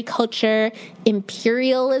military culture,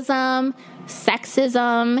 imperialism,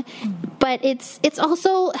 sexism, but it's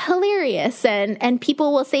also hilarious, and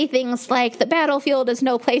people will say things like the battlefield is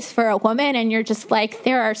no place for a woman, and you're just like,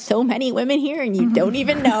 there are so many women here and you don't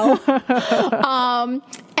even know.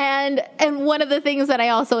 And one of the things that I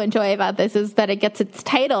also enjoy about this is that it gets its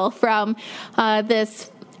title from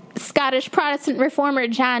this Scottish Protestant reformer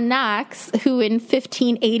John Knox, who in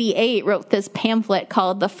 1588 wrote this pamphlet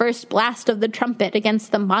called The First Blast of the Trumpet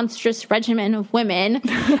Against the Monstrous Regimen of Women,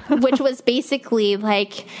 which was basically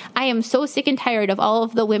like, I am so sick and tired of all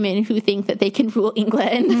of the women who think that they can rule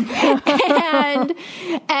England.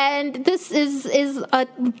 and this is a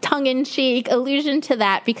tongue-in-cheek allusion to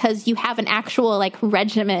that, because you have an actual like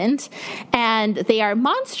regiment, and they are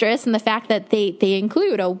monstrous in the fact that they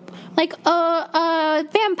include a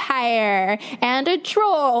vampire and a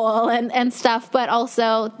troll and stuff, but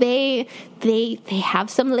also they have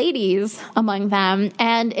some ladies among them,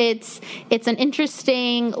 and it's an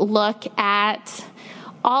interesting look at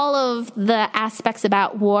all of the aspects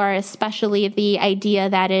about war, especially the idea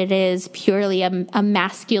that it is purely a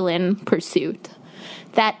masculine pursuit.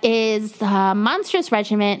 That is The Monstrous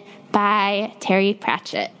Regiment by Terry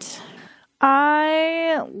Pratchett.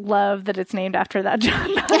 I love that it's named after that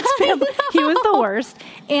John Knox family. He was the worst.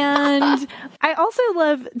 And I also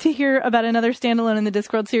love to hear about another standalone in the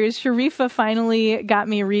Discworld series. Sharifa finally got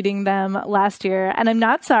me reading them last year. And I'm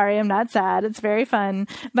not sorry. I'm not sad. It's very fun.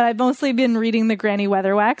 But I've mostly been reading the Granny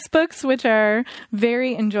Weatherwax books, which are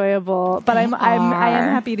very enjoyable. But I am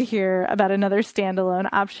happy to hear about another standalone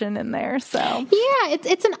option in there. So yeah,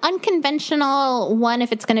 it's an unconventional one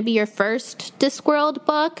if it's going to be your first Discworld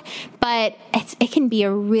book, but it can be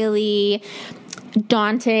a really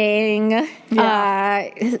daunting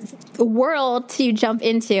world to jump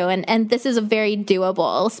into, and this is a very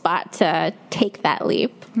doable spot to take that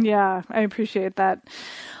leap. Yeah, I appreciate that.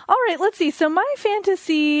 All right, let's see. So my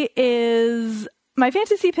fantasy pick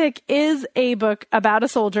is a book about a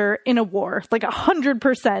soldier in a war, like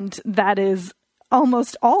 100%. That is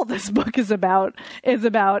almost all this book is about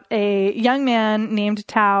a young man named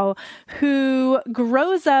Tao who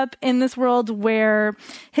grows up in this world where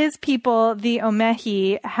his people, the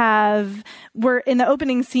Omehi, were in the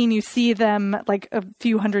opening scene, you see them like a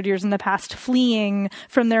few hundred years in the past fleeing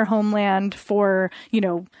from their homeland for, you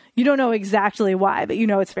don't know exactly why, but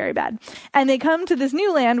it's very bad. And they come to this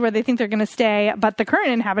new land where they think they're going to stay, but the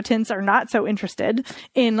current inhabitants are not so interested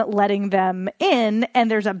in letting them in.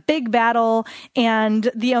 And there's a big battle, and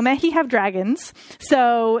the Omehi have dragons,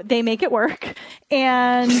 so they make it work.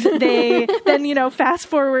 And they then, fast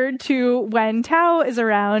forward to when Tao is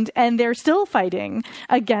around, and they're still fighting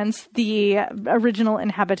against the original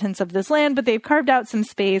inhabitants of this land, but they've carved out some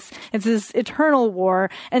space. It's this eternal war.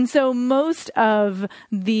 And so most of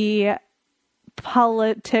the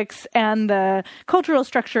politics and the cultural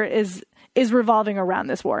structure is revolving around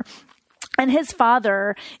this war. And his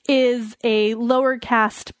father is a lower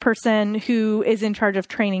caste person who is in charge of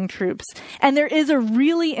training troops. And there is a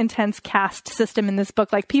really intense caste system in this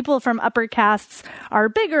book. Like, people from upper castes are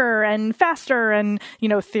bigger and faster and,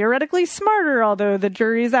 theoretically smarter, although the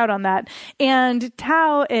jury's out on that. And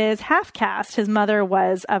Tao is half caste. His mother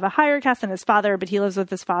was of a higher caste than his father, but he lives with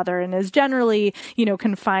his father and is generally,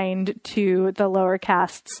 confined to the lower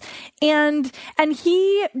castes. And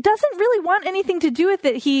he doesn't really want anything to do with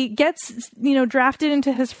it. He gets drafted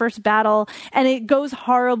into his first battle, and it goes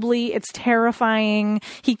horribly. It's terrifying.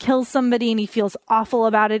 He kills somebody and he feels awful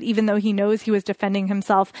about it, even though he knows he was defending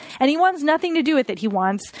himself. And he wants nothing to do with it. He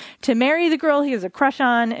wants to marry the girl he has a crush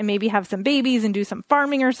on and maybe have some babies and do some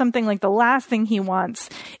farming or something. Like, the last thing he wants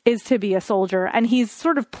is to be a soldier. And he's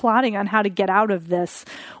sort of plotting on how to get out of this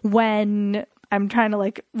when... I'm trying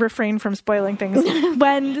to refrain from spoiling things.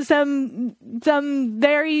 When some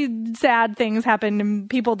very sad things happen and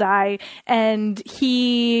people die, and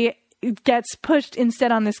he gets pushed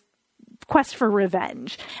instead on this quest for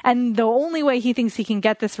revenge. And the only way he thinks he can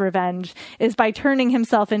get this revenge is by turning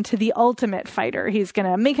himself into the ultimate fighter. He's going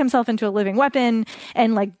to make himself into a living weapon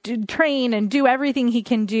and train and do everything he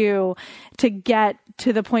can do to get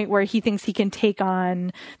to the point where he thinks he can take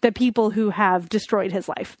on the people who have destroyed his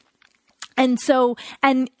life. And so,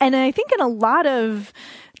 and I think in a lot of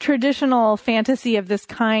traditional fantasy of this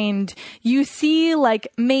kind, you see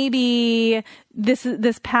maybe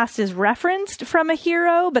this past is referenced from a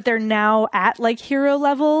hero, but they're now at hero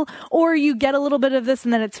level, or you get a little bit of this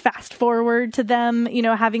and then it's fast forward to them,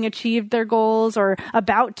 having achieved their goals or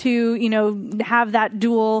about to, have that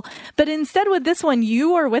duel. But instead with this one,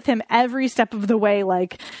 you are with him every step of the way,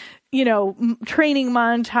 training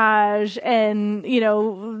montage and,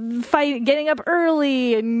 getting up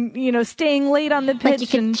early and, staying late on the pitch. Like you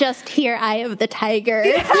can just hear Eye of the Tiger.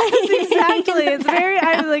 Yes, exactly. It's very,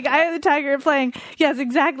 Eye of the Tiger playing. Yes,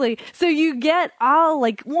 exactly. So you get all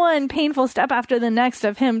one painful step after the next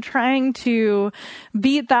of him trying to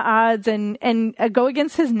beat the odds and go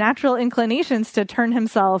against his natural inclinations to turn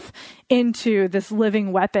himself into this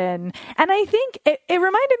living weapon. And I think it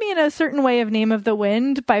reminded me in a certain way of Name of the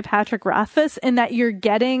Wind by Patrick Rothfuss, in that you're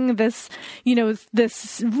getting this,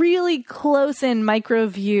 this really close in micro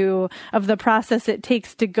view of the process it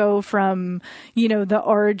takes to go from, the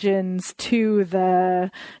origins to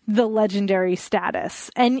the legendary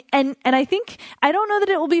status. And I think, I don't know that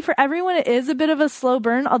it will be for everyone. It is a bit of a slow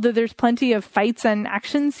burn, although there's plenty of fights and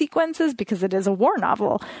action sequences because it is a war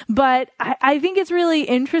novel. But I think it's really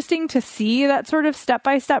interesting to see that sort of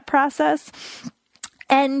step-by-step process.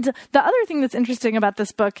 And the other thing that's interesting about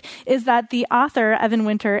this book is that the author, Evan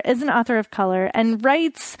Winter, is an author of color and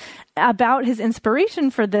writes about his inspiration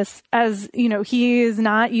for this as, he is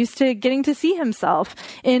not used to getting to see himself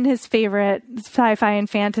in his favorite sci-fi and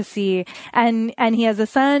fantasy. And he has a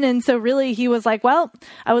son. And so really he was like, well,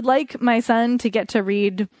 I would like my son to get to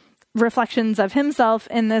read reflections of himself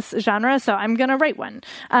in this genre, so I'm going to write one.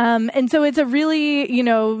 And so it's a really,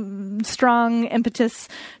 strong impetus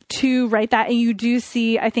to write that. And you do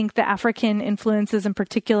see, I think, the African influences in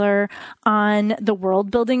particular on the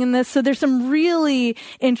world building in this. So there's some really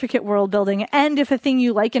intricate world building. And if a thing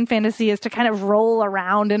you like in fantasy is to kind of roll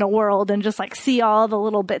around in a world and just see all the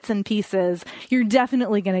little bits and pieces, you're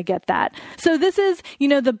definitely going to get that. So this is,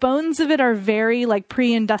 the bones of it are very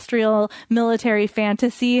pre-industrial military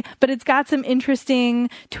fantasy, but it's got some interesting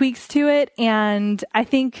tweaks to it. And I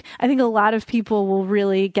think a lot of people will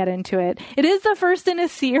really get into it. It is the first in a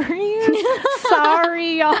series.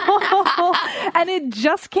 Sorry, y'all. And it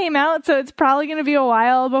just came out, so it's probably going to be a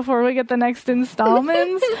while before we get the next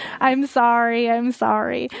installments. I'm sorry.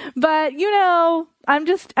 But, I'm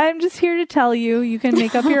just here to tell you can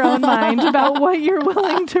make up your own mind about what you're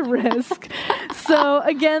willing to risk. So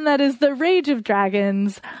again, that is The Rage of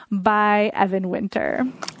Dragons by Evan Winter.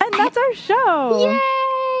 And that's our show. Yay!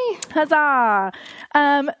 Huzzah!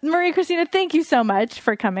 Maria Christina, thank you so much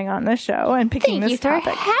for coming on the show and picking this topic.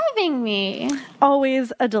 Thank you for having me.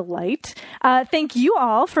 Always a delight. Thank you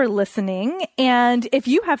all for listening. And if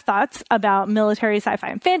you have thoughts about military sci-fi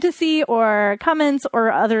and fantasy or comments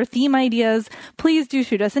or other theme ideas, please do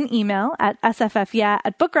shoot us an email at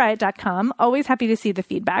sffyeah@bookriot.com. Always happy to see the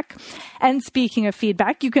feedback. And speaking of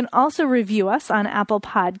feedback, you can also review us on Apple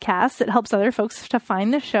Podcasts. It helps other folks to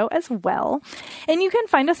find the show as well. And you can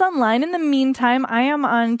find us online. In the meantime, I am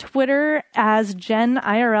on Twitter as Jen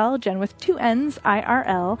IRL, Jen with 2 N's,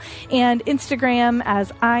 IRL, and Instagram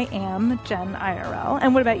as I am Jen IRL.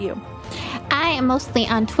 And what about you? I am mostly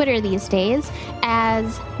on Twitter these days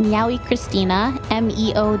as Meowy Christina,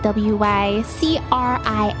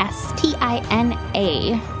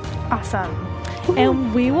 MEOWYCRISTINA. Awesome.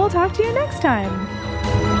 And we will talk to you next time.